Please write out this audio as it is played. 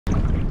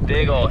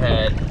Big old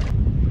head.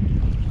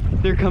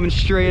 They're coming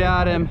straight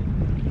at him.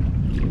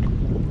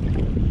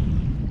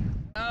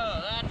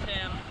 Oh, that's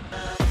him.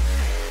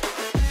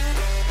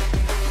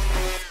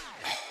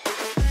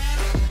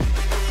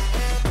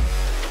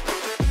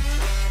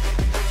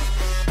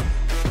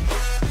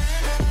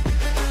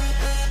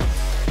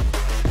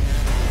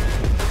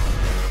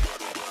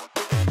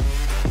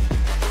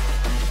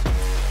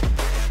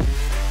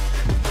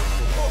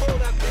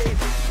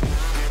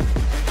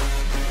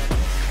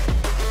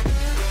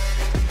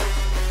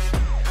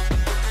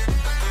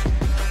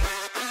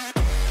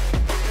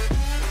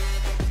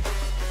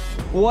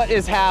 What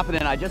is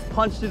happening? I just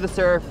punched through the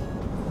surf.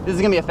 This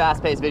is gonna be a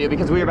fast-paced video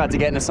because we're about to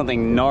get into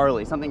something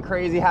gnarly. Something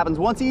crazy happens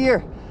once a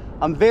year.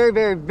 I'm very,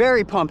 very,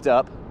 very pumped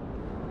up.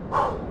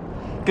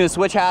 Gonna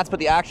switch hats, put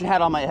the action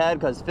hat on my head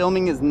because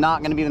filming is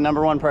not gonna be the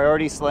 #1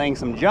 priority. Slaying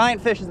some giant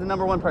fish is the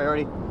 #1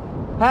 priority.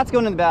 Hat's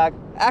going in the bag,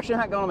 action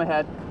hat going on my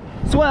head.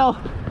 Swell.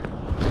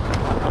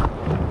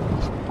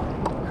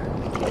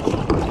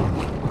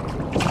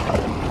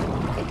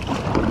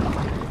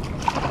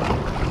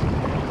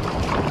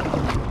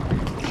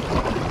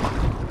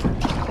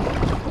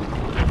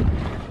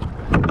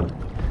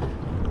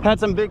 Had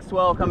some big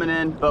swell coming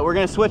in, but we're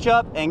gonna switch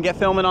up and get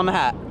filming on the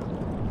hat.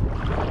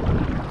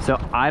 So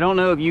I don't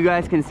know if you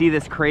guys can see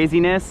this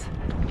craziness,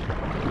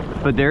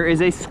 but there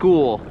is a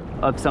school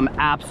of some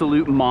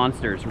absolute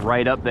monsters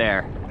right up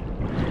there.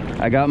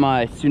 I got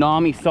my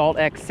Tsunami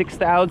SaltX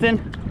 6000.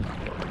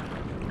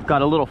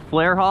 Got a little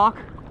Flair hawk.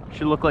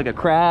 Should look like a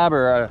crab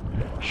or a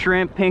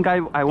shrimp. Pink,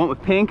 I went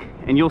with pink,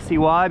 and you'll see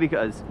why,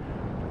 because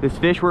this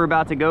fish we're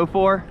about to go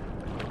for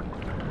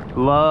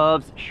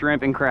loves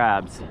shrimp and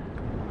crabs.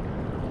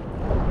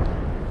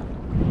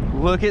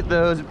 Look at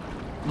those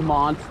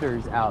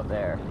monsters out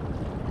there.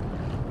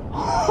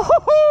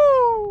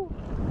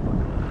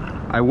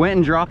 I went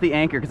and dropped the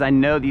anchor because I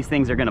know these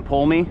things are gonna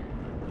pull me.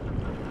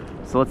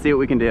 So let's see what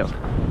we can do.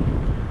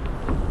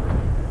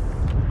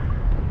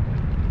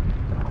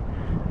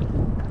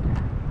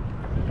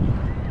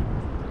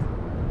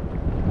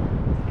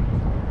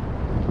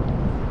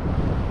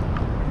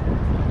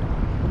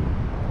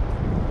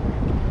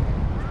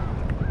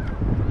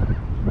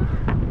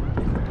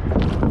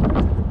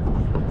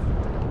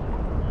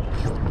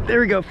 There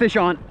we go, fish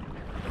on.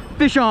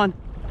 Fish on.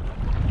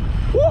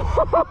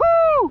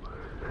 Woo-hoo-hoo!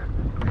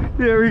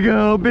 There we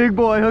go, big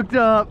boy hooked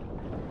up.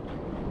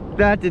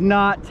 That did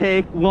not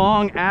take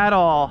long at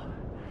all.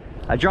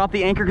 I dropped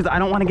the anchor because I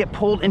don't want to get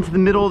pulled into the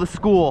middle of the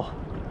school.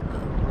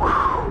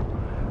 Whew.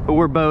 But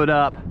we're bowed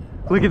up.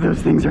 Look at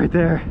those things right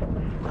there.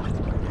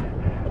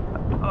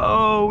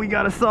 Oh, we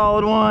got a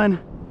solid one.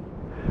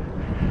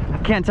 I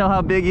can't tell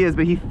how big he is,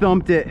 but he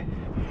thumped it.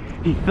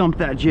 He thumped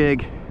that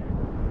jig.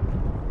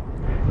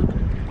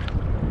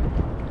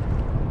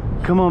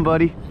 Come on,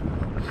 buddy.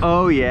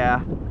 Oh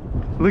yeah,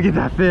 look at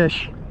that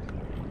fish.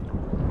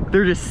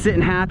 They're just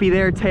sitting happy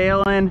there,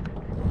 tailing.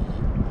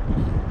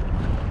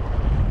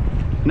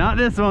 Not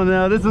this one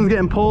though, this one's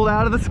getting pulled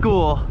out of the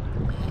school.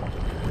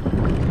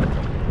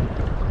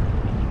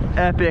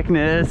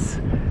 Epicness,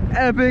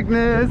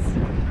 epicness.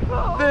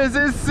 This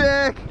is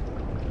sick.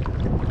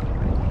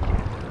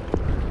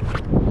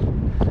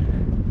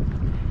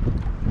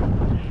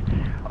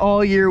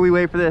 All year we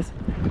wait for this.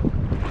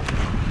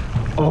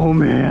 Oh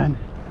man.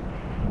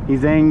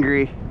 He's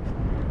angry.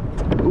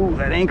 Ooh,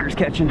 that anchor's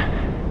catching.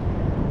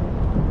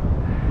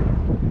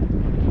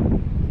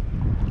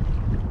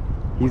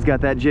 He's got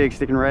that jig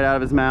sticking right out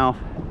of his mouth.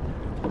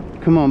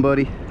 Come on,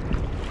 buddy.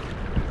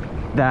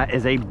 That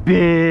is a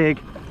big,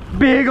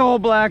 big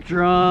old black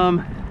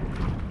drum.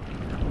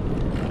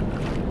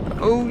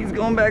 Oh, he's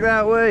going back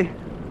that way.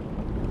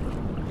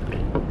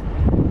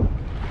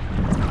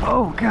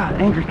 Oh God,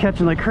 anchor's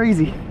catching like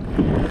crazy.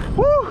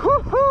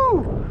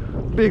 Woo-hoo-hoo!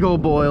 Big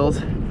old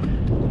boils.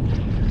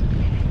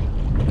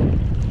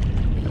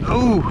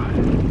 Oh,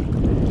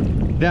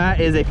 that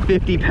is a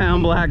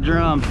 50-pound black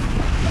drum.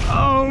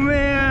 Oh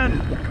man.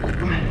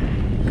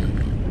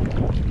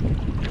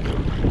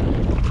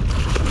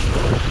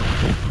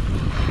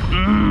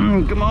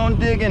 Come on,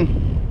 digging.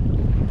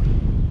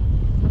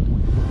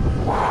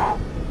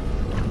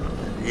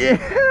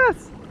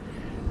 Yes.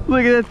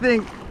 Look at that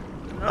thing.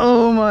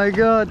 Oh my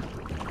God.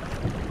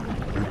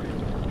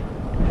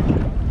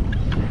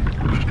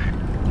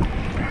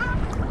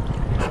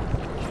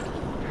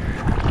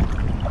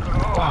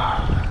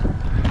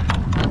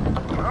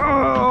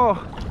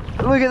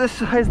 Look at the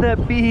size of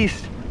that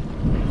beast.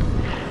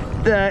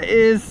 That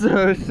is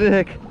so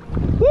sick.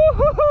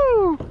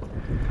 Woo-hoo-hoo!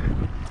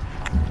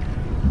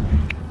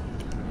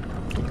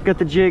 Got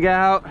the jig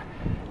out.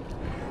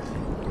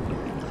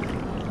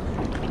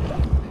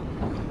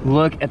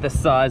 Look at the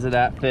size of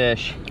that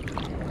fish.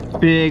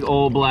 Big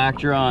old black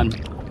drum.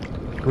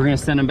 We're gonna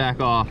send him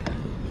back off.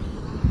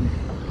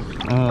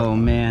 Oh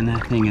man,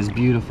 that thing is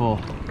beautiful.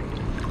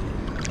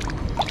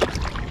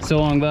 So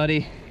long,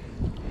 buddy.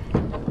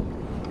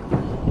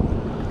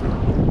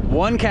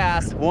 One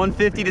cast,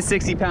 150 to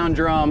 60 pound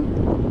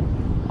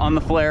drum on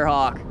the Flair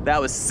hawk. That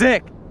was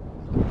sick.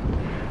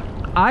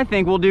 I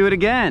think we'll do it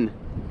again.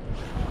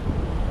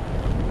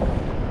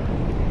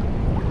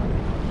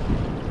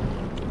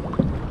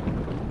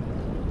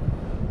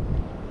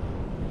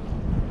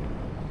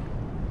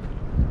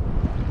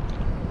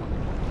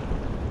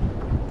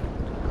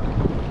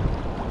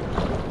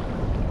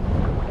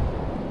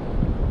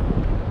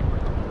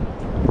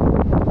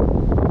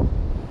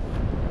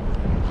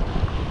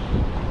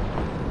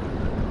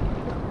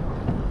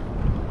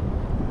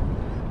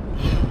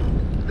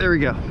 There we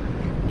go.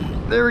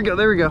 There we go,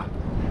 there we go.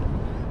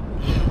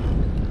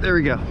 There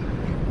we go.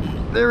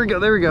 There we go,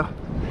 there we go.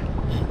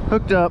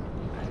 Hooked up.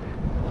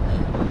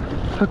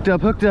 Hooked up,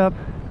 hooked up.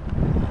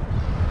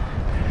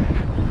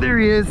 There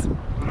he is.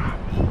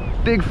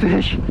 Big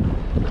fish.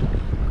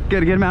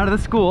 Gotta get him out of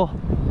the school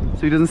so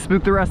he doesn't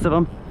spook the rest of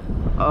them.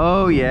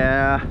 Oh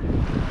yeah.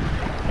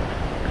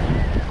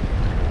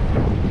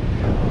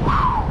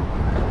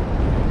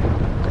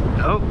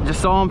 Oh,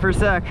 just saw him for a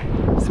sec.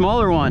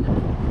 Smaller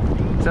one.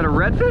 Is that a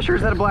redfish or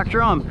is that a black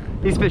drum?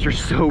 These fish are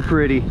so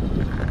pretty.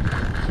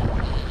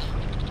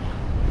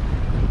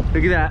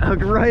 Look at that, hook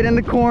right in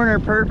the corner,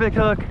 perfect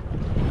hook.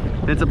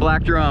 It's a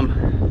black drum.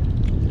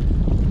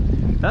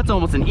 That's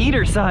almost an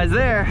eater size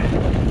there,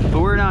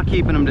 but we're not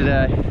keeping them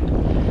today.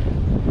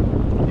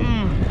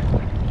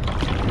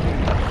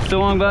 So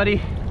long,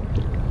 buddy.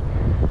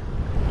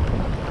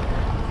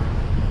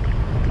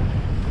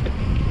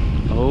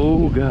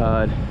 Oh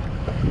God.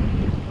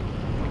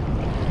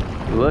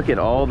 Look at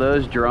all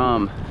those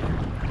drum.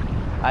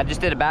 I just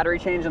did a battery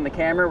change on the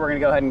camera. We're gonna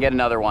go ahead and get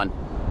another one.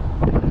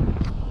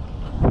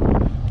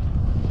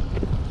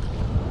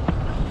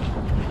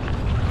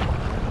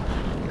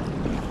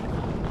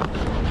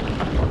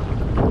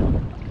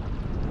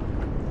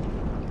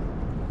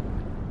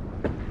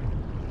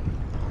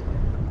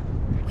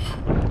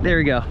 There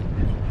we go.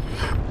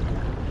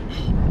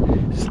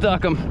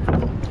 Stuck them.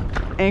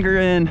 Anchor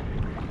in.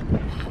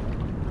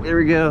 There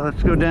we go.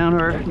 Let's go down to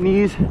our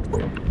knees.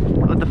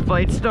 Let the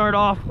fight start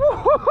off.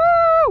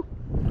 Woo-hoo-hoo!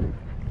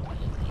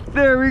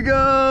 There we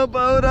go.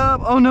 Boat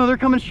up. Oh no, they're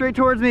coming straight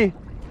towards me.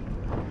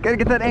 Gotta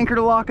get that anchor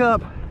to lock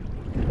up.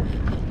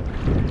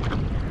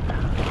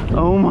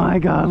 Oh my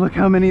God, look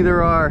how many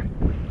there are.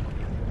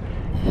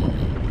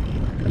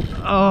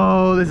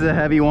 Oh, this is a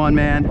heavy one,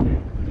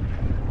 man.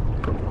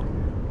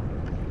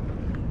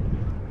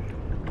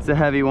 It's a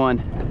heavy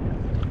one.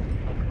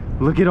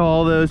 Look at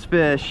all those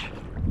fish.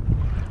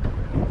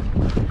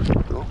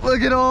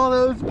 Look at all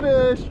those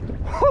fish.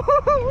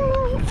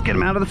 Let's get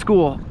them out of the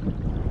school.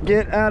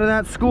 Get out of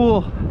that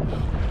school.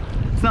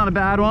 It's not a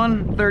bad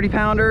one, 30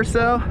 pounder or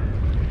so.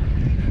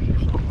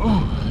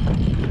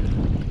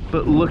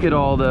 But look at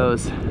all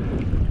those.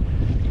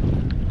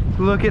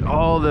 Look at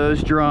all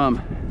those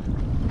drum.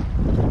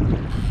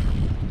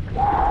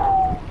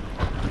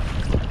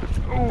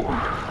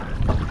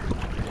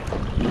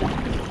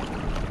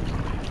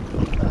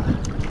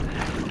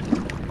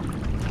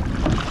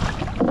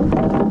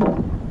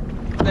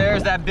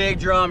 There's that big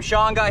drum.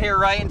 Sean got here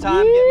right in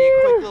time. Give me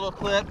a quick little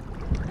clip.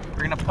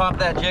 We're gonna pop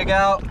that jig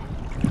out.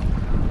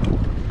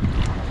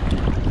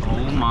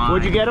 Oh my.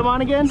 What'd you get him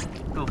on again?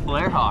 The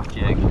Flair hawk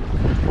jig.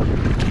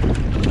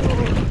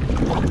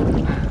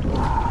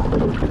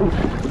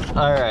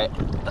 All right,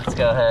 let's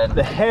go ahead.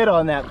 The head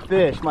on that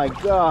fish, my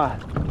God.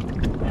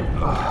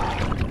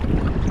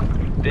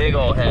 Big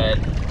old head.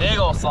 Big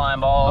old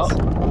slime balls.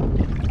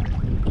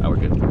 Oh, we're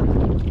good.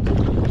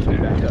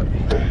 Back up.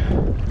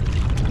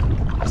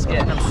 Just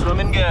getting them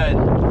swimming good.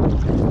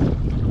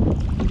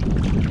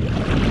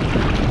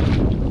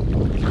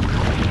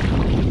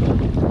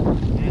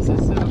 This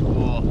is so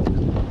cool.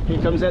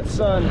 Here comes that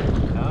sun.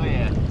 Oh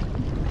yeah.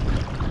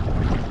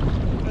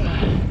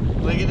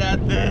 Look at that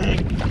thing.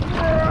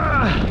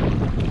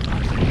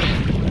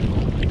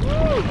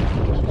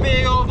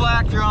 Big old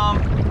black drum.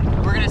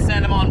 We're gonna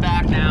send him on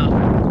back now.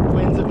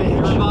 Wind's a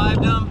bitch.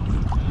 Revived him,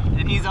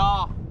 and he's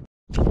off.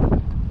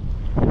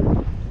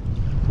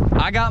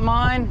 I got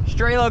mine.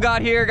 Strelo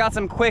got here, got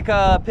some quick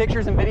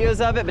pictures and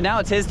videos of it, but now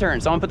it's his turn.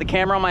 So I'm gonna put the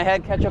camera on my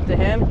head, catch up to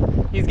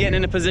him. He's getting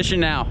into position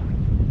now.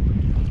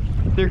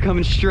 They're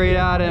coming straight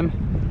at him.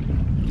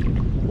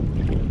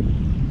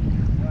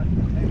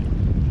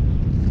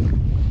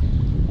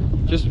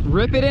 Just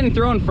rip it in and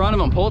throw in front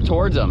of him. Pull it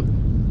towards them.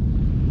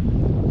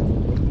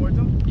 Towards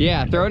them?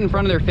 Yeah, throw it in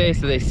front of their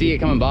face so they see it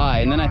coming by.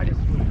 And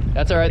then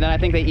that's all right. Then I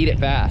think they eat it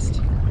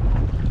fast.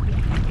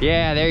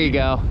 Yeah, there you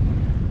go.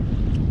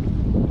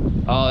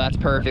 Oh, that's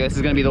perfect. This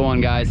is gonna be the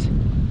one, guys.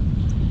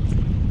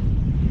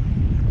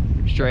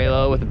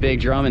 Strelo with a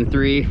big drum in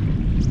 3,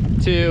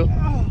 2,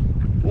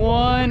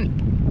 1.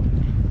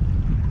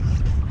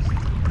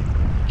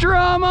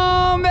 Drum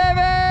on,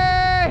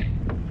 baby!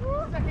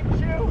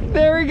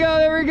 There we go,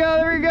 there we go,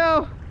 there we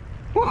go.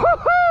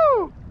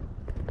 Woohoo!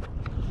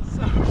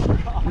 So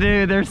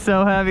dude, they're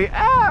so heavy.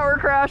 Ah, we're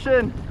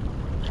crashing.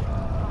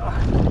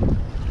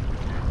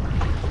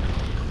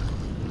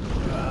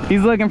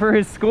 He's looking for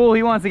his school.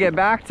 He wants to get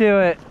back to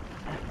it.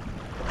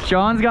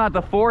 Sean's got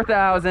the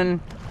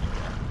 4000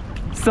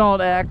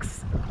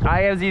 SaltX.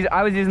 I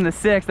was using the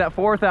 6. That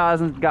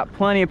 4000's got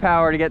plenty of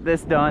power to get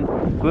this done.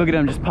 Look at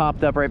him, just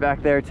popped up right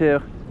back there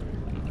too.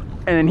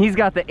 And then he's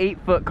got the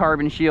 8-foot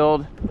carbon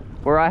shield,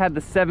 where I had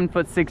the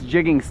 7'6"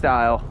 jigging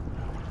style.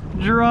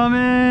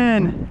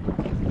 Drumming!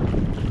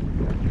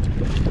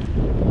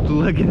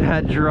 Look at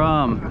that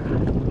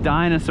drum.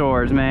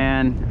 Dinosaurs,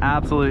 man.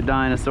 Absolute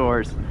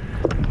dinosaurs.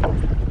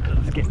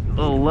 Let's get a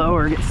little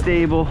lower, get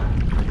stable.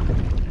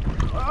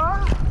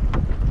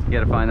 You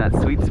gotta find that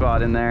sweet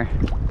spot in there.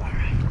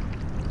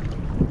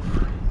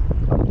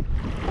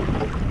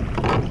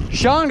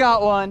 Sean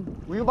got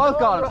one. We both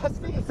got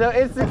him. So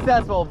it's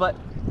successful, but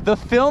the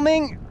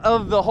filming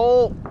of the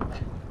whole,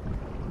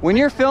 when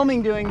you're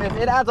filming doing this,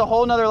 it adds a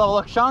whole nother level.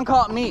 Look, Sean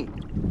caught me.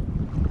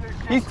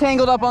 He's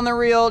tangled up on the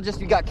reel, just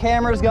you got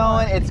cameras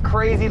going. It's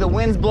crazy, the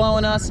wind's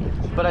blowing us,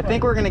 but I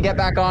think we're gonna get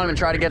back on him and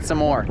try to get some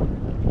more.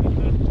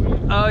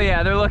 Oh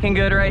yeah, they're looking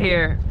good right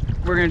here.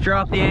 We're gonna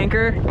drop the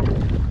anchor.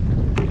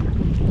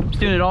 Just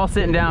doing it all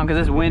sitting down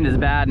because this wind is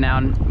bad now,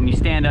 and when you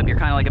stand up, you're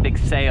kind of like a big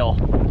sail.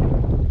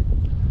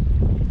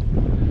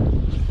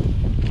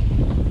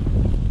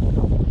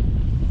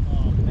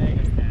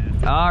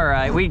 All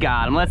right, we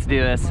got him. Let's do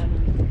this.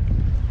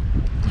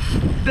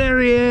 There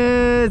he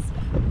is.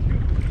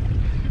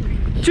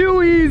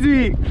 Too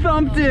easy.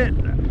 Thumped it.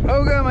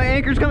 Oh god, my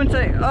anchor's coming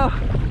tight. Oh,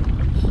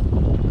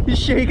 he's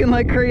shaking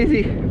like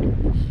crazy.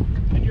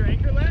 Did your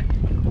anchor let?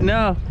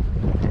 No,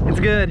 it's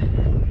good.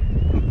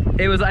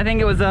 It was, I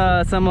think it was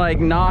some like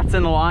knots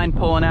in the line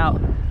pulling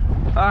out.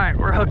 All right,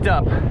 we're hooked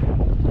up.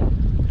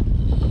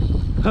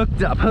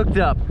 Hooked up, hooked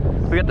up.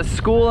 We got the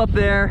school up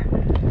there.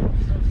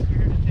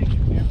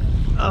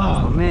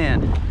 Oh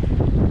man,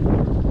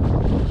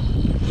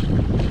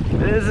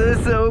 this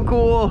is so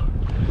cool.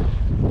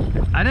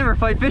 I never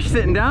fight fish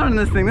sitting down in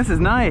this thing. This is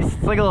nice.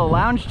 It's like a little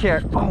lounge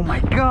chair. Oh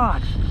my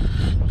god.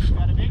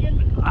 Got a big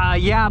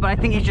one? Yeah, but I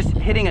think he's just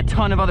hitting a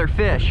ton of other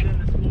fish.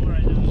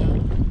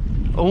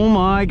 Oh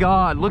my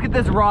god, look at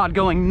this rod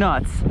going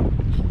nuts.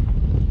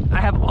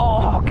 I have,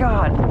 oh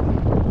god.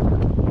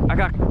 I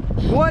got,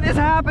 what is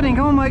happening?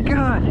 Oh my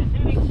god. It's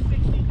hitting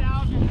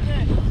 60,000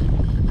 fish.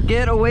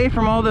 Get away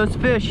from all those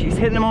fish. He's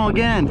hitting them all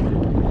again.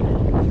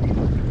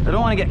 I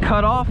don't want to get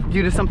cut off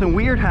due to something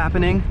weird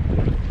happening.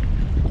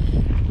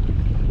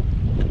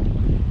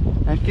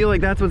 I feel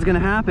like that's what's gonna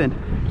happen.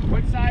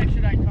 Which side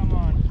should I come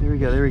on? There we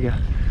go, there we go.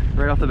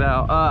 Right off the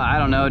bow. I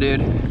don't know,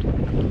 dude.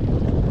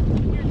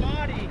 Your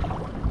body,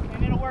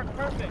 and it'll work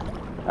perfect.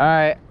 All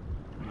right.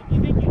 If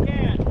you think you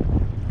can.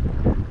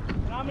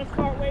 And I'm gonna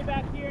start way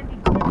back here and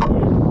just switch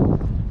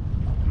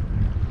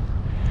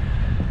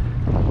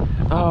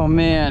in. Oh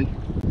man.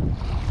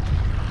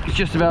 He's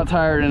just about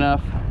tired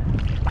enough.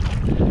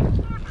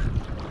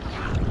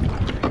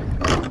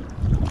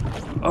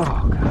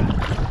 Oh god.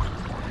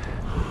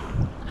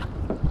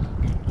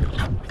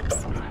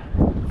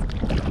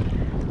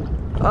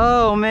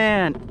 Oh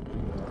man.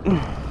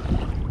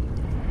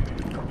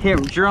 Hear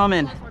him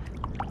drumming.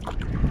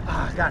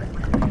 Ah, got it.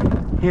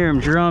 Hear him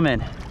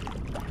drumming.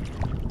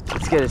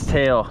 Let's get his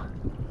tail.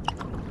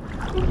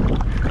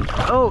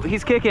 Oh,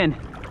 he's kicking.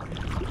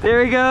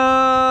 There he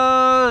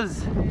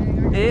goes.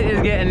 It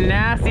is getting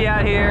nasty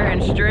out here,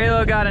 and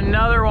Strelo got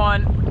another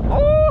one.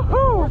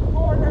 Woohoo!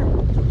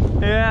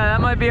 Yeah,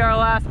 that might be our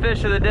last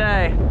fish of the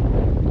day. You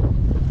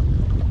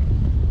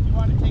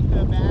want to take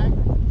the bag?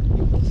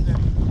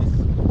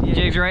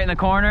 Jig's right in the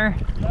corner.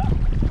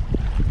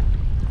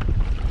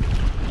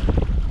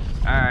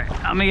 All right,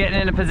 I'm gonna get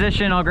into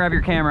position. I'll grab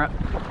your camera.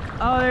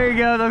 Oh, there you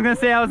go. I was gonna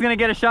say I was gonna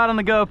get a shot on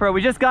the GoPro.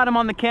 We just got him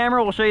on the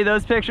camera. We'll show you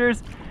those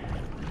pictures.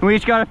 We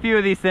each got a few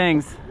of these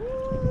things.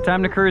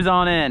 Time to cruise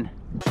on in.